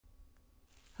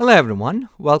Hello everyone,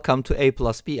 welcome to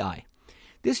aplusbi.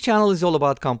 This channel is all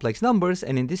about complex numbers,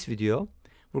 and in this video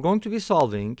we're going to be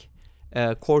solving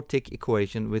a Quartic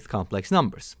equation with complex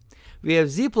numbers. We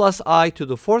have z plus I to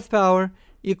the fourth power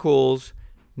equals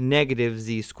negative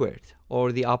z squared,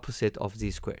 or the opposite of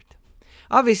z squared.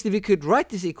 Obviously we could write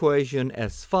this equation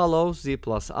as follows: z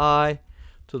plus I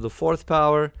to the fourth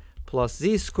power plus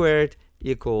z squared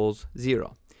equals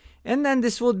 0. And then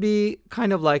this would be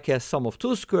kind of like a sum of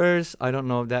two squares. I don't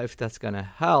know if that's going to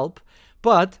help,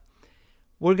 but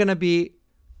we're going to be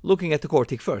looking at the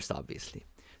Quartic first, obviously.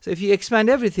 So if you expand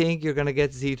everything, you're going to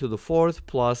get z to the fourth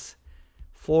plus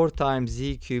 4 times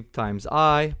z cubed times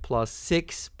I plus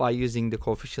 6 by using the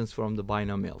coefficients from the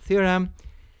binomial theorem.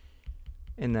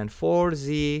 And then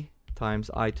 4z times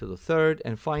I to the third.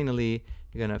 And finally,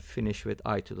 you're going to finish with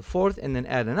I to the fourth and then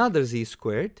add another z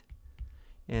squared.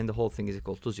 And the whole thing is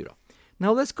equal to 0.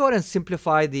 Now let's go ahead and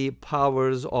simplify the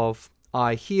powers of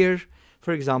I here.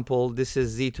 For example, this is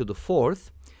z to the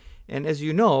fourth. And as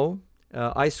you know,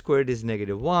 I squared is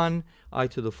negative 1. I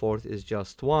to the fourth is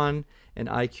just 1. And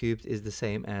I cubed is the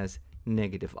same as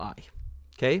negative I.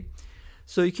 Okay?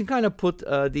 So you can kind of put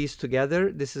these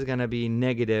together. This is going to be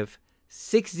negative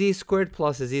 6z squared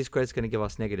plus a z squared is going to give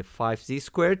us negative 5z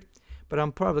squared. But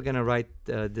I'm probably going to write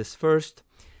this first.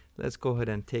 Let's go ahead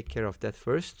and take care of that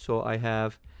first. So I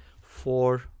have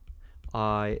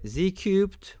 4iz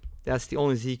cubed. That's the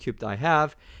only z cubed I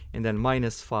have. And then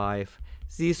minus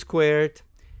 5z squared.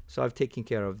 So I've taken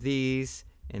care of these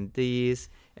and these.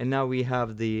 And now we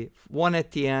have the 1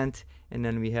 at the end. And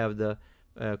then we have the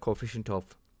coefficient of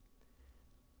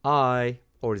I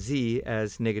or z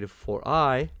as negative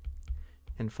 4i.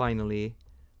 And finally,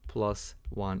 plus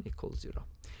 1 equals 0.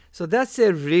 So that's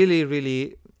a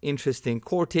really interesting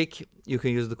Quartic. You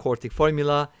can use the Quartic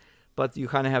formula, but you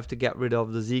kind of have to get rid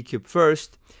of the z cube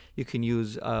first. You can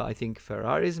use, I think,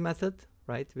 Ferrari's method,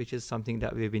 right, which is something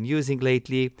that we've been using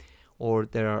lately, or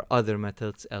there are other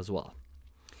methods as well.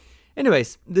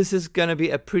 Anyways, this is going to be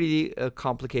a pretty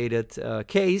complicated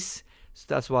case, so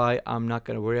that's why I'm not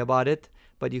going to worry about it,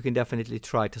 but you can definitely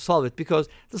try to solve it because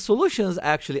the solutions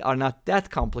actually are not that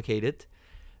complicated.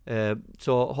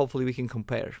 So hopefully we can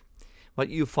compare what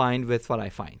you find with what I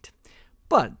find.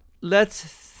 But let's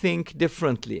think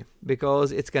differently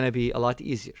because it's going to be a lot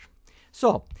easier.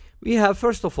 So we have,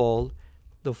 first of all,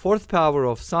 the fourth power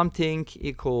of something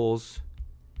equals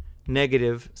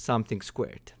negative something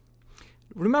squared.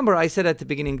 Remember I said at the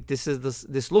beginning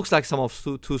this looks like sum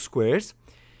of two squares,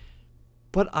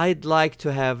 but I'd like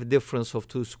to have a difference of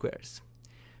two squares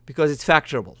because it's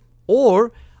factorable.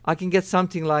 Or I can get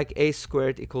something like a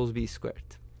squared equals b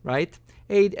squared, right?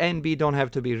 A and b don't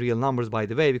have to be real numbers, by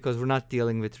the way, because we're not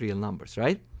dealing with real numbers,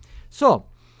 right? So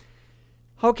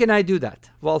how can I do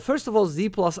that? Well, first of all, z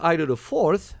plus I to the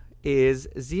fourth is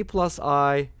z plus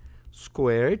I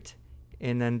squared,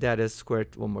 and then that is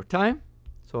squared one more time.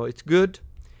 So it's good.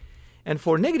 And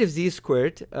for negative z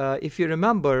squared, if you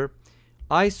remember,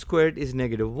 I squared is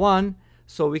negative 1.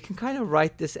 So we can kind of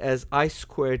write this as I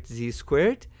squared z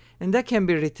squared. And that can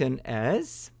be written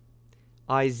as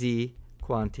iz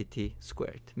quantity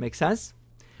squared. Make sense?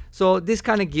 So this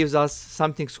kind of gives us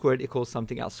something squared equals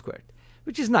something else squared,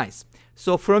 which is nice.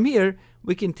 So from here,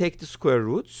 we can take the square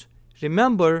roots.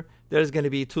 Remember, there's going to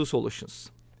be two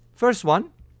solutions. First one,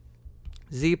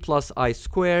 z plus I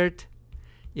squared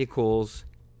equals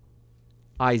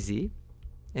iz.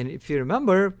 And if you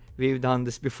remember, we've done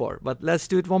this before. But let's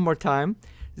do it one more time.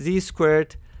 Z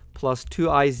squared plus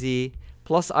 2iz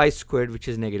plus I squared, which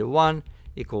is negative 1,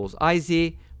 equals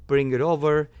iz. Bring it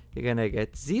over. You're going to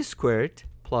get z squared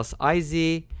plus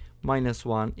iz minus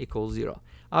 1 equals 0.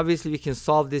 Obviously, we can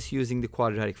solve this using the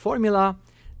quadratic formula.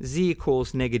 Z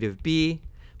equals negative b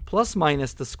plus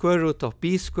minus the square root of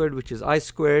b squared, which is I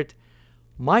squared,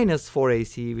 minus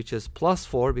 4ac, which is plus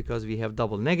 4 because we have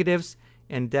double negatives.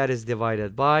 And that is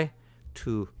divided by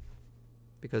 2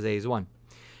 because a is 1.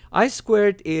 I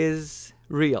squared is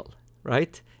real,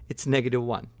 right? It's negative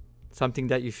 1, something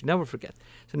that you should never forget.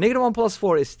 So negative 1 plus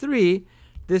 4 is 3.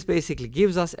 This basically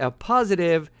gives us a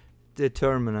positive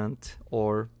determinant,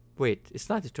 or wait, it's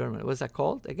not determinant. What's that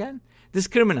called again?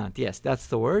 Discriminant. Yes, that's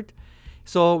the word.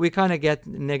 So we kind of get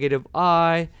negative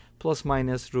I plus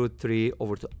minus root 3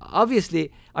 over 2.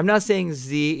 Obviously, I'm not saying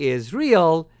z is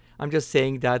real. I'm just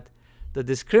saying that the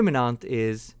discriminant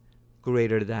is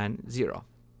greater than 0.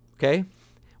 Okay?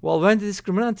 Well, when the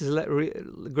discriminant is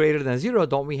greater than 0,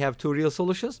 don't we have two real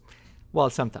solutions?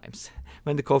 Well, sometimes,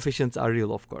 when the coefficients are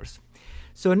real, of course.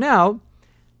 So now,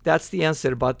 that's the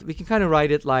answer, but we can kind of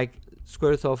write it like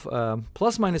square root of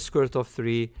plus minus square root of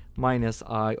 3 minus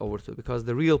I over 2, because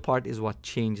the real part is what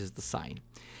changes the sign.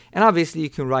 And obviously you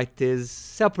can write this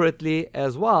separately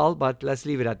as well, but let's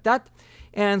leave it at that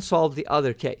and solve the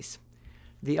other case.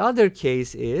 The other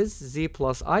case is z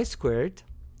plus I squared.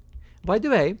 By the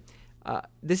way,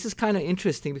 this is kind of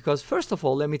interesting because first of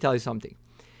all, let me tell you something.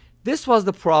 This was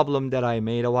the problem that I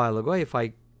made a while ago. If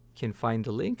I can find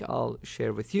the link, I'll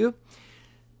share with you.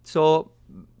 So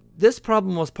this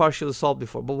problem was partially solved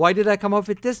before. But why did I come up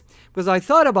with this? Because I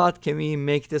thought about, can we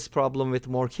make this problem with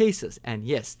more cases? And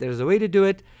yes, there's a way to do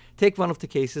it. Take one of the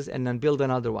cases and then build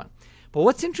another one. But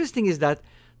what's interesting is that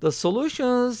the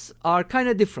solutions are kind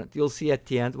of different. You'll see at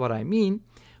the end what I mean.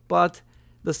 But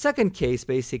the second case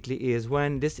basically is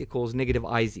when this equals negative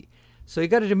iz. So you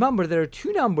got to remember there are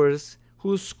two numbers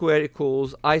whose square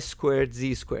equals I squared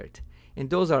z squared. And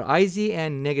those are iz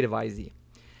and negative iz.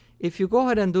 If you go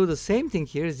ahead and do the same thing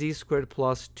here, z squared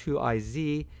plus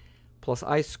 2iz plus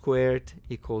I squared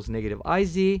equals negative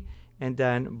iz, and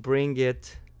then bring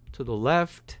it to the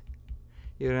left,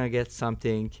 you're going to get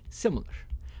something similar,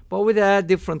 but with a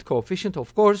different coefficient,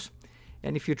 of course.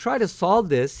 And if you try to solve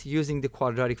this using the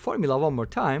quadratic formula one more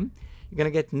time, you're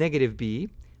going to get negative b,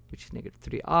 which is negative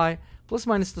 3i, plus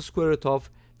minus the square root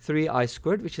of 3i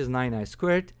squared, which is 9i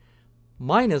squared,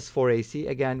 minus 4ac,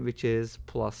 again, which is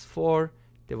plus 4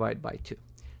 divided by 2.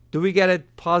 Do we get a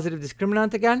positive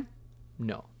discriminant again?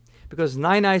 No, because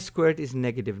 9i squared is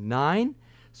negative 9.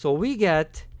 So we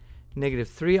get negative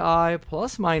 3i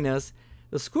plus minus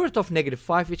the square root of negative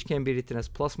 5, which can be written as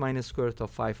plus minus square root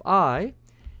of 5i.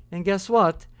 And guess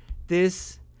what?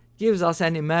 This gives us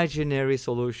an imaginary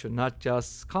solution, not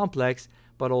just complex,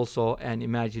 but also an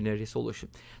imaginary solution.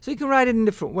 So you can write it in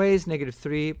different ways. Negative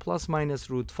 3 plus minus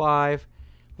root 5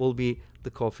 will be the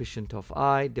coefficient of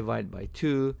I divided by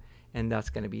 2, and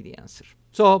that's going to be the answer.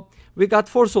 So we got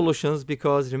 4 solutions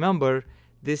because remember,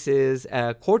 this is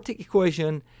a Quartic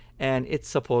equation and it's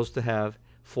supposed to have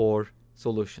 4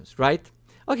 solutions, right?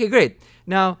 Okay, great.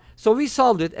 Now, so we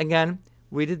solved it. Again,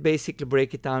 we did basically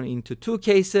break it down into 2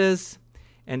 cases,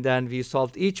 and then we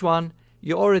solved each one.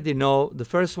 You already know the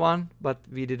first one, but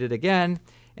we did it again,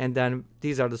 and then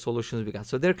these are the solutions we got.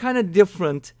 So they're kind of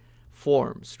different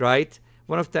forms, right?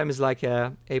 One of them is like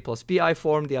a plus bi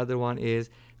form. The other one is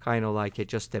kind of like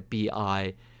just a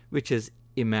bi, which is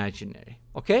imaginary.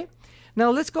 Okay? Now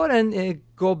let's go ahead and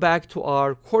go back to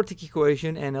our Quartic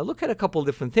equation and look at a couple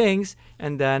different things,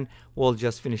 and then we'll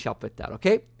just finish up with that.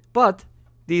 Okay? But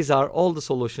these are all the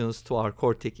solutions to our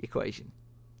Quartic equation.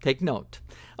 Take note.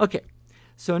 Okay.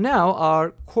 So now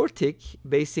our Quartic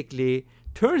basically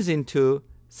turns into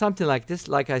something like this.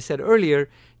 Like I said earlier,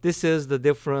 this is the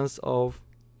difference of,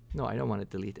 no, I don't want to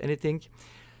delete anything.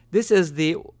 This is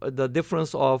the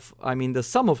difference of, I mean, the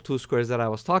sum of 2 squares that I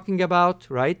was talking about,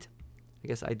 right? I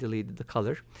guess I deleted the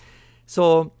color.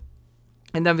 So,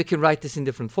 and then we can write this in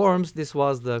different forms. This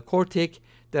was the Quartic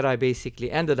that I basically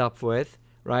ended up with,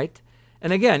 right?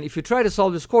 And again, if you try to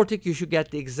solve this Quartic, you should get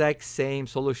the exact same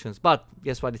solutions. But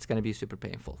guess what? It's going to be super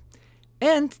painful.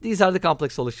 And these are the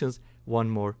complex solutions one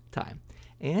more time.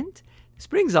 And this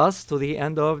brings us to the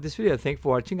end of this video. Thank you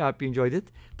for watching. I hope you enjoyed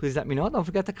it. Please let me know. Don't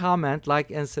forget to comment,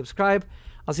 like, and subscribe.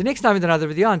 I'll see you next time with another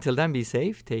video. Until then, be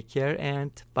safe, take care,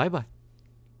 and bye-bye.